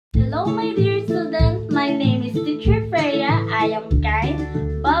Hello, my dear students. My name is Teacher Freya. I am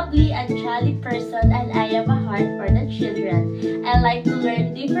kind, bubbly, and jolly person, and I have a heart for the children. I like to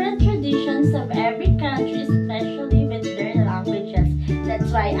learn different traditions of every country, especially with their languages.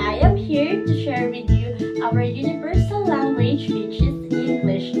 That's why I am here to share with you our universal language, which is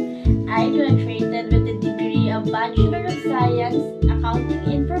English. I graduated with a degree of Bachelor of Science, Accounting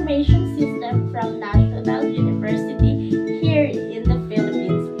Information System from National University here in the Philippines.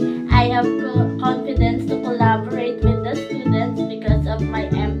 I have confidence to collaborate with the students because of my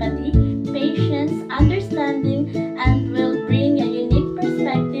empathy, patience, understanding, and will bring a unique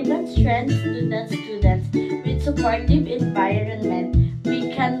perspective and strength to the students. With supportive environment,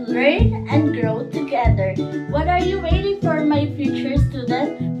 we can learn and grow together.